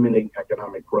and you're limiting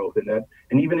economic growth.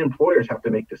 And even employers have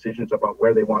to make decisions about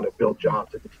where they want to build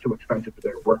jobs if it's too expensive for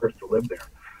their workers to live there.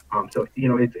 So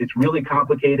it's really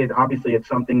complicated. Obviously, it's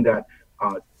something that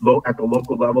at the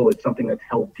local level, it's something that's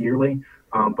held dearly.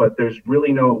 But there's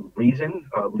really no reason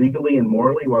legally and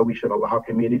morally why we should allow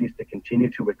communities to continue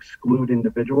to exclude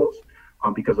individuals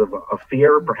because of a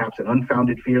fear, perhaps an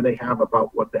unfounded fear they have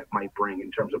about what that might bring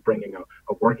in terms of bringing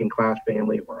a working class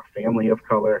family or a family of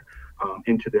color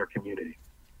into their community.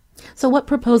 So what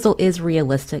proposal is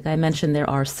realistic? I mentioned there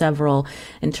are several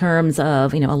in terms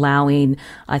of, allowing,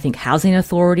 I think, housing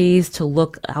authorities to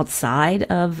look outside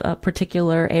of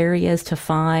particular areas to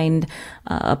find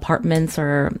apartments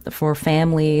or for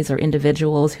families or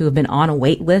individuals who have been on a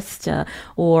wait list,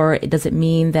 or does it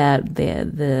mean that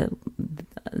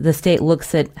the state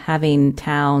looks at having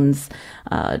towns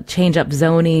change up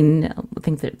zoning, I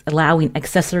think that allowing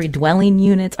accessory dwelling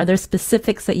units. Are there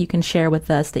specifics that you can share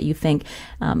with us that you think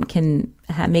can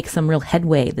make some real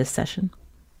headway this session?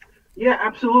 Yeah,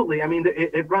 absolutely. I mean,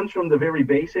 it runs from the very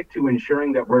basic to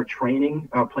ensuring that we're training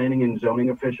planning and zoning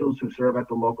officials who serve at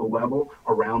the local level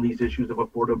around these issues of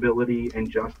affordability and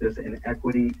justice and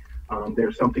equity.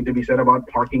 There's something to be said about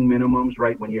parking minimums,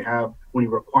 right? When you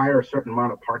require a certain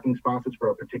amount of parking spots for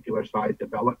a particular size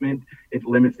development, it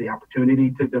limits the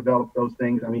opportunity to develop those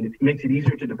things. I mean, it makes it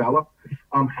easier to develop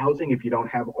housing if you don't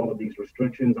have all of these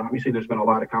restrictions. Obviously, there's been a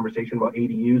lot of conversation about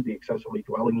ADUs, the accessory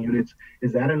dwelling units.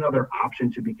 Is that another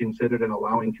option to be considered in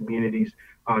allowing communities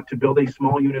to build a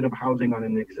small unit of housing on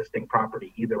an existing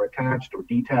property, either attached or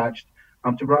detached?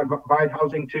 To provide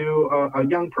housing to a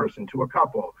young person, to a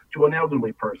couple, to an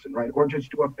elderly person, right, or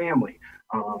just to a family,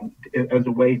 as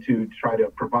a way to try to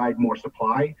provide more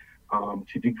supply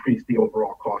to decrease the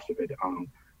overall cost of it.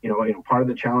 Part of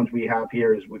the challenge we have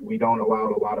here is we don't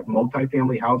allow a lot of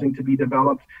multifamily housing to be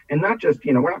developed, and not just,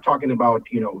 we're not talking about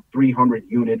 300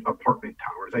 unit apartment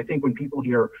towers. I think when people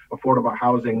hear affordable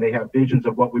housing, they have visions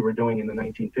of what we were doing in the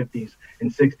 1950s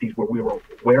and 60s, where we were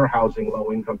warehousing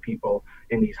low income people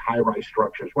in these high rise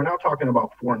structures. We're now talking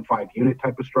about 4 and 5 unit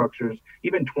type of structures,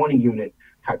 even 20 unit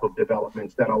type of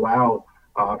developments that allow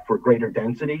for greater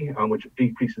density, which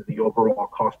decreases the overall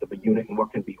cost of a unit and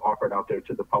what can be offered out there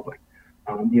to the public.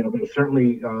 There's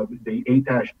certainly the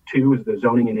 8-2 is the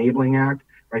Zoning Enabling Act,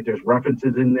 right? There's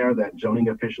references in there that zoning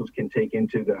officials can take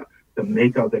into the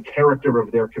makeup, the character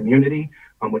of their community,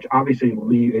 which obviously,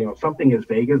 something as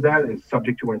vague as that is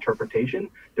subject to interpretation,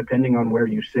 depending on where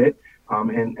you sit.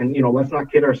 Let's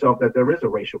not kid ourselves that there is a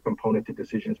racial component to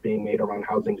decisions being made around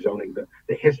housing zoning.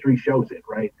 The history shows it,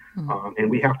 right? Mm-hmm. And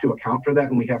we have to account for that,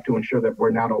 and we have to ensure that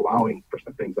we're not allowing for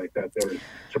some things like that. There is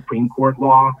Supreme Court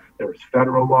law, there is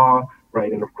federal law,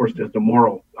 right? And of course, there's the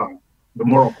moral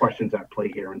questions at play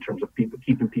here in terms of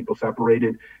keeping people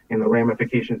separated and the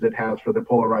ramifications it has for the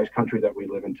polarized country that we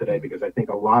live in today. Because I think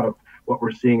a lot of what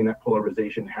we're seeing in that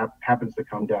polarization happens to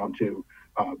come down to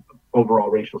overall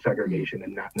racial segregation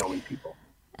and not knowing people.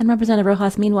 And Representative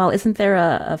Rojas, meanwhile, isn't there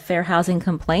a fair housing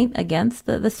complaint against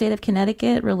the state of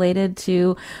Connecticut related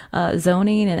to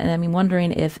zoning? And I'm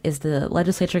wondering is the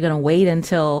legislature going to wait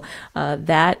until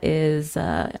that is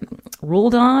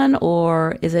ruled on,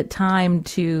 or is it time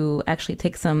to actually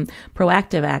take some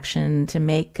proactive action to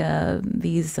make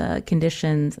these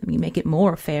conditions, make it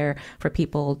more fair for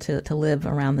people to live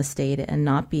around the state and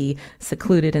not be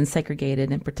secluded and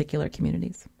segregated in particular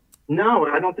communities? No,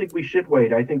 I don't think we should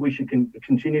wait. I think we should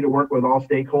continue to work with all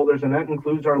stakeholders, and that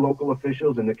includes our local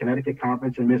officials. And the Connecticut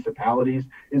Conference and Municipalities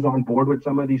is on board with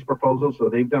some of these proposals. So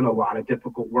they've done a lot of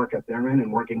difficult work at their end and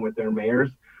working with their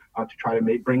mayors to try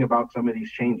to bring about some of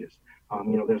these changes.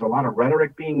 There's a lot of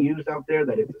rhetoric being used out there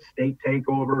that it's a state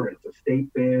takeover, it's a state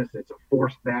this, it's a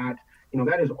forced that.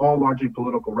 That is all largely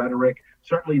political rhetoric.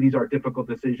 Certainly, these are difficult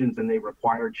decisions and they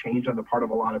require change on the part of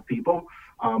a lot of people.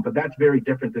 But that's very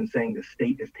different than saying the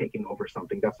state is taking over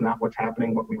something. That's not what's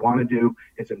happening. What we want to do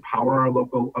is empower our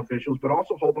local officials, but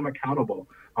also hold them accountable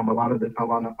on a lot of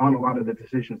the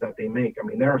decisions that they make.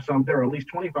 There are at least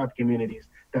 25 communities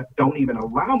that don't even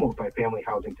allow multifamily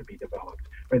housing to be developed.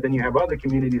 Right? Then you have other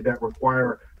communities that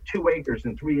require 2 acres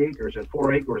and 3 acres and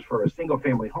 4 acres for a single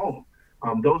family home.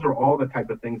 Those are all the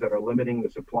type of things that are limiting the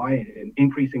supply and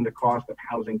increasing the cost of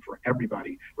housing for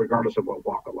everybody, regardless of what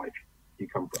walk of life you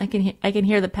come from. I can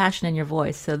hear the passion in your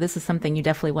voice. So this is something you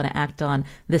definitely want to act on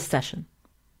this session.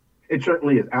 It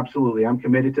certainly is. Absolutely. I'm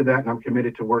committed to that, and I'm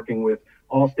committed to working with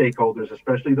all stakeholders,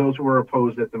 especially those who are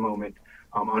opposed at the moment,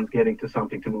 on getting to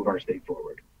something to move our state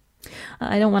forward.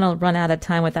 I don't want to run out of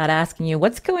time without asking you,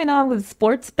 what's going on with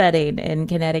sports betting in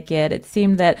Connecticut? It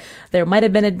seemed that there might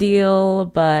have been a deal,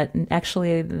 but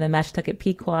actually the Mashantucket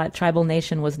Pequot Tribal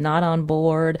Nation was not on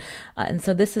board. And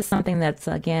so this is something that's,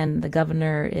 again, the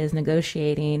governor is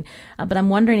negotiating. But I'm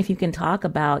wondering if you can talk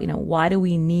about, why do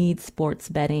we need sports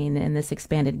betting and this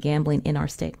expanded gambling in our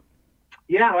state?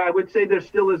 Yeah, I would say there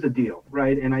still is a deal,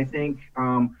 right? And I think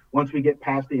once we get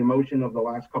past the emotion of the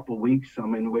last couple of weeks,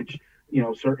 in which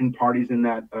certain parties in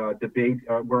that debate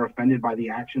were offended by the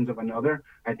actions of another,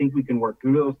 I think we can work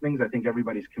through those things. I think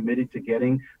everybody's committed to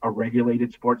getting a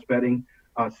regulated sports betting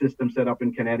system set up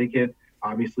in Connecticut.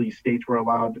 Obviously, states were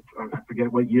allowed, I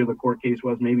forget what year the court case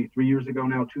was, maybe 2 years ago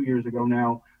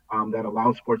now, that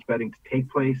allows sports betting to take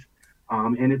place.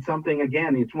 And it's something,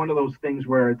 again, it's one of those things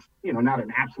where it's, not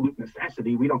an absolute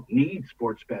necessity. We don't need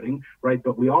sports betting, right?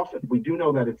 But we do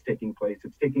know that it's taking place.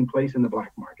 It's taking place in the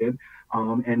black market.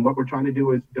 And what we're trying to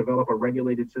do is develop a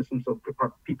regulated system so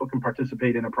people can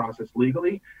participate in a process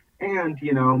legally. And,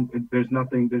 there's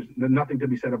nothing to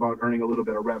be said about earning a little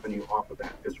bit of revenue off of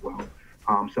that as well.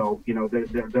 So,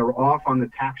 they're off on the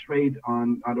tax rate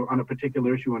on a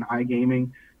particular issue in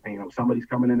iGaming. And, somebody's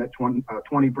coming in at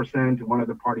 20%, and one of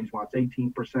the parties wants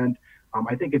 18%.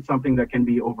 I think it's something that can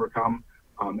be overcome,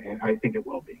 and I think it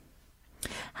will be.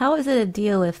 How is it a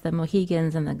deal if the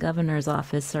Mohegans and the governor's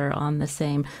office are on the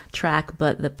same track,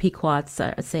 but the Pequots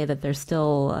say that there's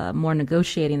still more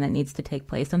negotiating that needs to take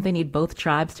place? Don't they need both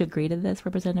tribes to agree to this,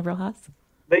 Representative Rojas?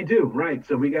 They do, right.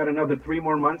 So we got another 3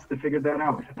 more months to figure that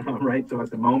out, right? So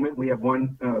at the moment, we have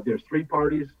there's 3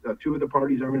 parties. 2 of the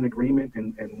parties are in agreement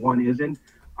and 1 isn't.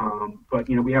 But,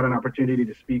 we had an opportunity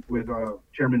to speak with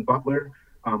Chairman Butler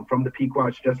from the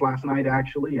Pequots just last night,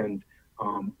 actually, and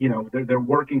they're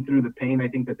working through the pain, I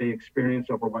think, that they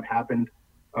experienced over what happened,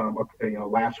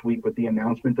 last week with the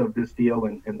announcement of this deal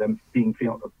and them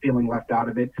feeling left out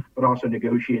of it, but also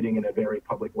negotiating in a very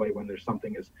public way when there's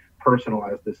something as personal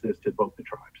as this is to both the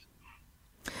tribes.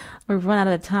 We've run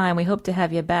out of time. We hope to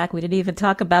have you back. We didn't even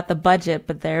talk about the budget,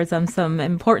 but there's some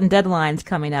important deadlines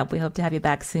coming up. We hope to have you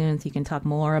back soon so you can talk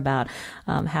more about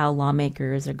how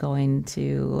lawmakers are going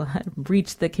to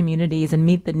reach the communities and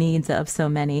meet the needs of so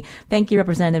many. Thank you,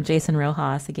 Representative Jason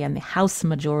Rojas, again, the House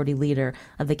Majority Leader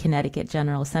of the Connecticut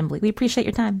General Assembly. We appreciate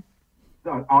your time.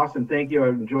 Awesome. Thank you. I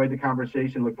enjoyed the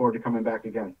conversation. Look forward to coming back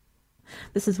again.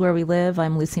 This is Where We Live.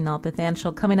 I'm Lucy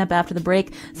Nalpathanchel. Coming up after the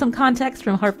break, some context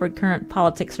from Hartford Current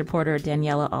politics reporter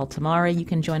Daniela Altamari. You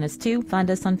can join us too. Find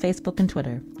us on Facebook and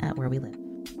Twitter at Where We Live.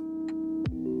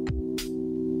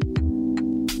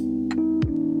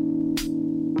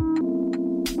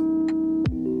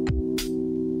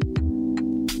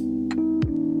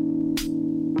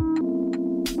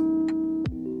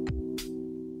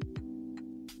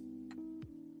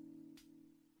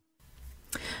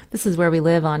 This is Where We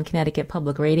Live on Connecticut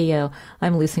Public Radio.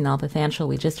 I'm Lucy Nalpathanchel.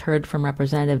 We just heard from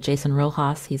Representative Jason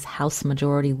Rojas. He's House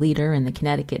Majority Leader in the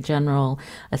Connecticut General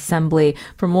Assembly.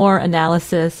 For more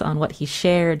analysis on what he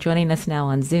shared, joining us now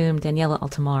on Zoom, Daniela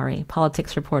Altamari,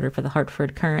 politics reporter for the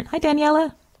Hartford Current. Hi,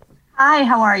 Daniela. Hi,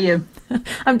 how are you?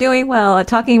 I'm doing well.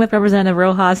 Talking with Representative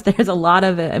Rojas, there's a lot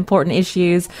of important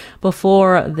issues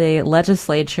before the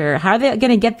legislature. How are they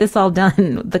going to get this all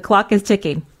done? The clock is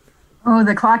ticking. Oh,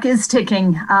 the clock is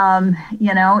ticking.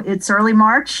 It's early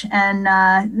March and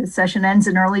the session ends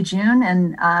in early June,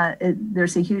 and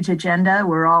there's a huge agenda.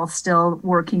 We're all still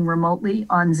working remotely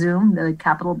on Zoom. The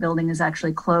Capitol building is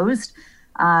actually closed,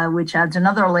 which adds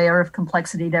another layer of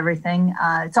complexity to everything.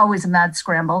 It's always a mad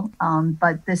scramble,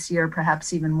 but this year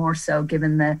perhaps even more so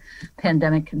given the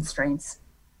pandemic constraints.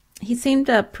 He seemed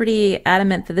pretty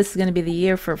adamant that this is going to be the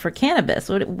year for cannabis.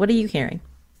 What are you hearing?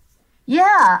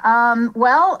 Yeah,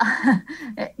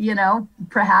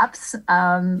 perhaps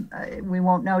we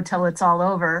won't know till it's all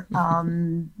over.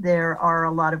 There are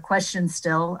a lot of questions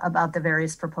still about the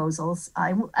various proposals.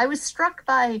 I was struck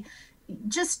by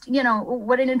just,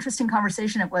 what an interesting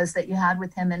conversation it was that you had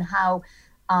with him and how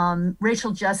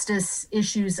racial justice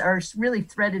issues are really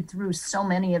threaded through so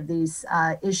many of these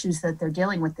issues that they're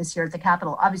dealing with this year at the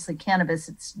Capitol. Obviously, cannabis,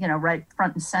 it's, right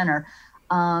front and center.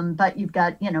 But you've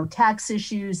got, tax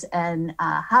issues and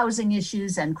housing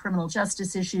issues and criminal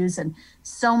justice issues and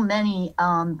so many,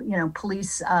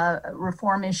 police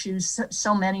reform issues.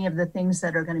 So many of the things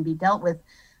that are going to be dealt with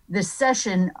this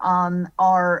session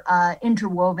are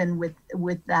interwoven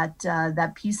with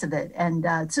that piece of it. And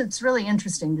so it's really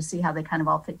interesting to see how they kind of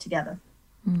all fit together.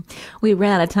 We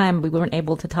ran out of time. We weren't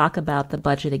able to talk about the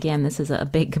budget. Again, this is a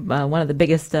big, one of the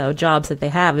biggest jobs that they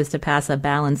have is to pass a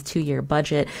balanced 2-year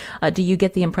budget. Do you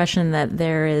get the impression that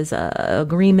there is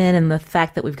agreement in the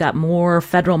fact that we've got more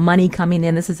federal money coming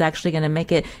in? This is actually going to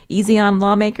make it easy on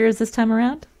lawmakers this time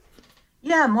around?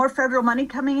 Yeah, more federal money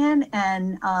coming in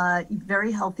and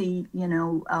very healthy,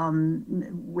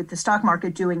 with the stock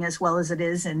market doing as well as it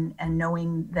is and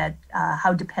knowing that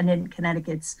how dependent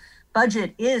Connecticut's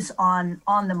budget is on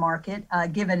the market,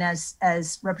 given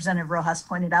as Representative Rojas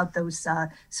pointed out, those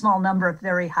small number of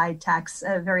very high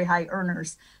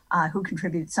earners who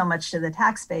contribute so much to the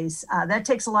tax base. That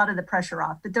takes a lot of the pressure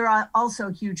off. But there are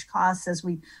also huge costs, as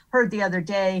we heard the other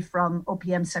day from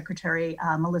OPM Secretary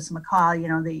Melissa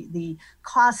McCaw, the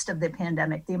cost of the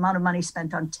pandemic, the amount of money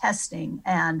spent on testing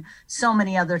and so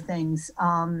many other things.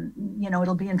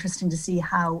 It'll be interesting to see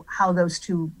how those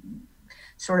two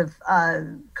sort of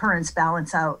currents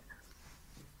balance out.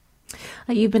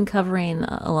 You've been covering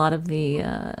a lot of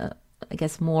the I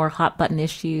guess, more hot button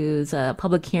issues,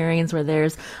 public hearings where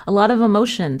there's a lot of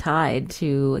emotion tied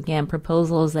to, again,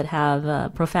 proposals that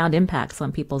have profound impacts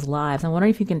on people's lives. I'm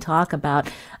wondering if you can talk about,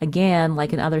 again,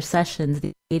 like in other sessions,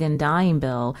 the Aid and Dying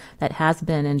bill that has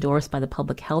been endorsed by the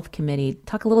Public Health Committee.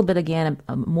 Talk a little bit again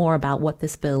more about what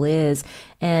this bill is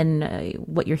and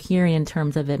what you're hearing in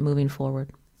terms of it moving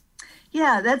forward.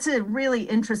 Yeah, that's a really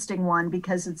interesting one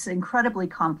because it's incredibly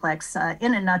complex.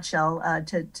 In a nutshell,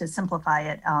 to simplify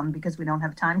it, because we don't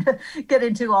have time to get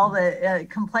into all the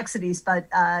complexities, but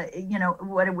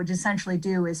what it would essentially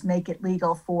do is make it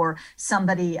legal for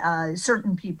somebody,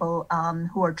 certain people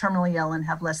who are terminally ill and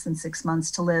have less than 6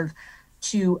 months to live,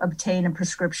 to obtain a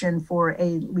prescription for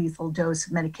a lethal dose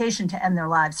of medication to end their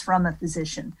lives from a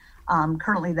physician.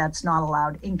 Currently, that's not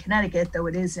allowed in Connecticut, though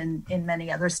it is in many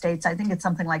other states. I think it's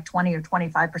something like 20 or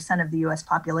 25% of the U.S.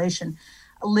 population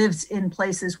lives in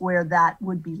places where that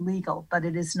would be legal, but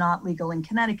it is not legal in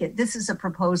Connecticut. This is a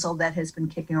proposal that has been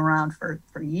kicking around for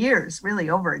years, really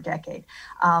over a decade.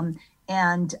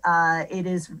 And it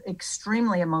is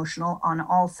extremely emotional on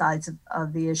all sides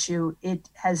of the issue. It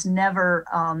has never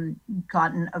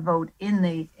gotten a vote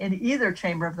in either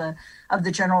chamber of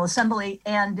the General Assembly,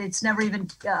 and it's never even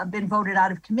been voted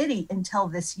out of committee until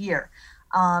this year.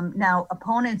 Now,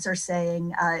 opponents are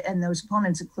saying, and those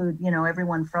opponents include,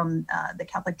 everyone from the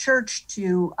Catholic Church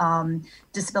to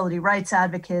disability rights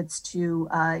advocates to,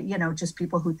 just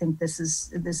people who think this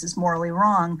is morally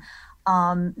wrong.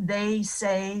 They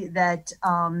say that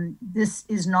this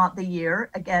is not the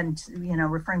year. Again,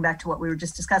 referring back to what we were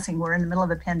just discussing, we're in the middle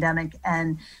of a pandemic,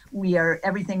 and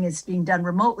everything is being done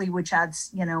remotely, which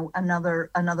adds,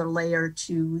 another layer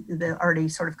to the already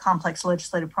sort of complex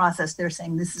legislative process. They're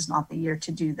saying this is not the year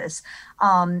to do this.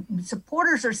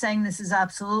 Supporters are saying this is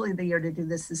absolutely the year to do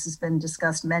this. This has been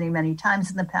discussed many, many times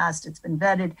in the past. It's been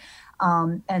vetted.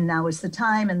 And now is the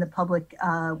time, and the public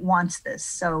wants this.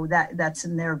 So that's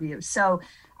in their view. So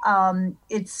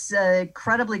it's a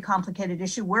incredibly complicated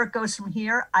issue. Where it goes from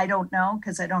here, I don't know,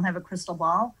 because I don't have a crystal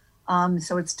ball.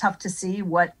 So it's tough to see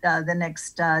what the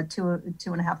next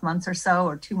 2.5 months or so,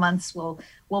 or 2 months will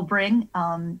bring,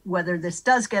 whether this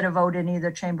does get a vote in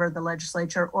either chamber of the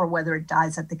legislature or whether it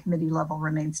dies at the committee level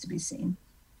remains to be seen.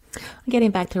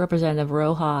 Getting back to Representative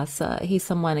Rojas, he's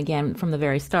someone, again, from the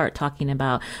very start, talking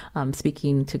about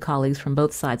speaking to colleagues from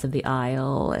both sides of the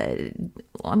aisle.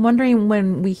 I'm wondering,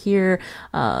 when we hear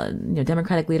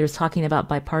Democratic leaders talking about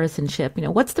bipartisanship,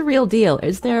 what's the real deal?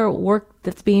 Is there work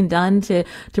that's being done to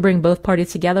bring both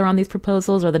parties together on these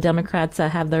proposals, or the Democrats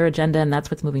have their agenda and that's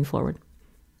what's moving forward?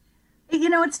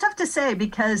 It's tough to say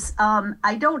because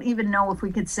I don't even know if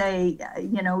we could say,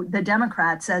 the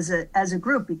Democrats as a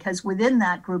group, because within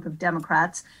that group of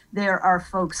Democrats, there are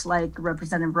folks like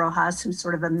Representative Rojas, who's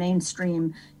sort of a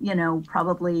mainstream,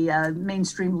 probably a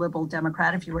mainstream liberal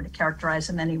Democrat, if you were to characterize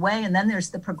him anyway. And then there's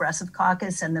the Progressive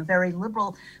Caucus and the very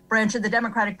liberal branch of the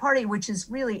Democratic Party, which is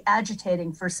really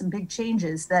agitating for some big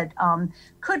changes that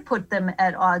could put them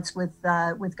at odds with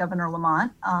Governor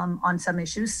Lamont on some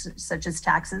issues, such as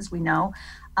taxes, we know.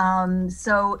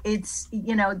 So it's,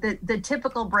 the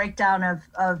typical breakdown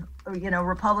of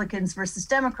Republicans versus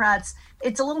Democrats.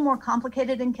 It's a little more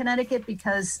complicated in Connecticut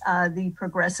because the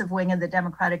progressive wing of the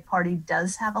Democratic Party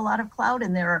does have a lot of clout,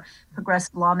 and there are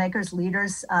progressive lawmakers,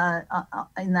 leaders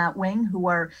in that wing who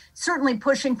are certainly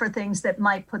pushing for things that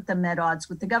might put them at odds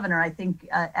with the governor. I think,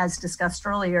 as discussed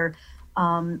earlier,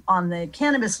 on the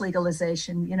cannabis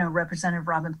legalization, Representative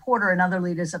Robin Porter and other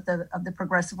leaders of the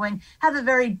progressive wing have a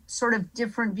very sort of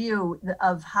different view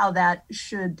of how that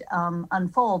should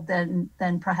unfold than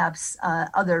perhaps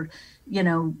other,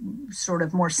 sort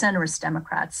of more centrist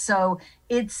Democrats. So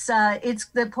it's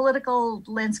the political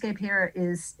landscape here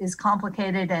is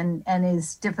complicated and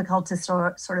is difficult to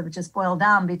sort of just boil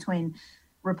down between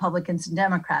Republicans and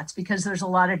Democrats, because there's a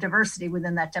lot of diversity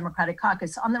within that Democratic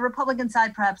caucus. On the Republican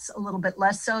side, perhaps a little bit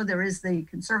less so. There is the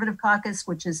Conservative caucus,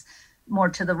 which is more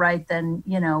to the right than,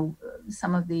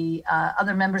 some of the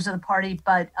other members of the party.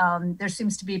 But there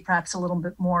seems to be perhaps a little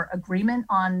bit more agreement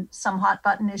on some hot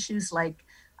button issues like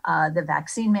the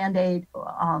vaccine mandate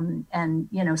and,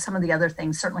 some of the other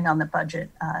things, certainly on the budget.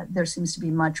 There seems to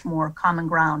be much more common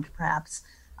ground, perhaps,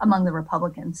 among the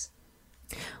Republicans.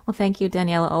 Well, thank you,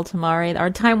 Daniela Altomare. Our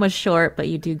time was short, but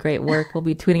you do great work. We'll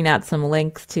be tweeting out some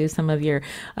links to some of your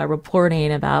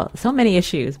reporting about so many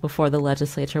issues before the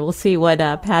legislature. We'll see what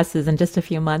passes in just a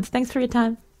few months. Thanks for your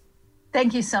time.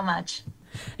 Thank you so much.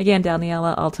 Again,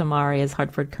 Daniela Altomare is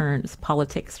Hartford Courant's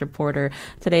politics reporter.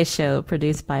 Today's show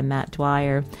produced by Matt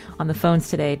Dwyer. On the phones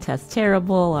today, Tess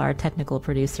Terrible. Our technical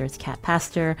producer is Kat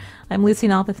Pastor. I'm Lucy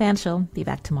Nalpathanchel. Be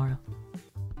back tomorrow.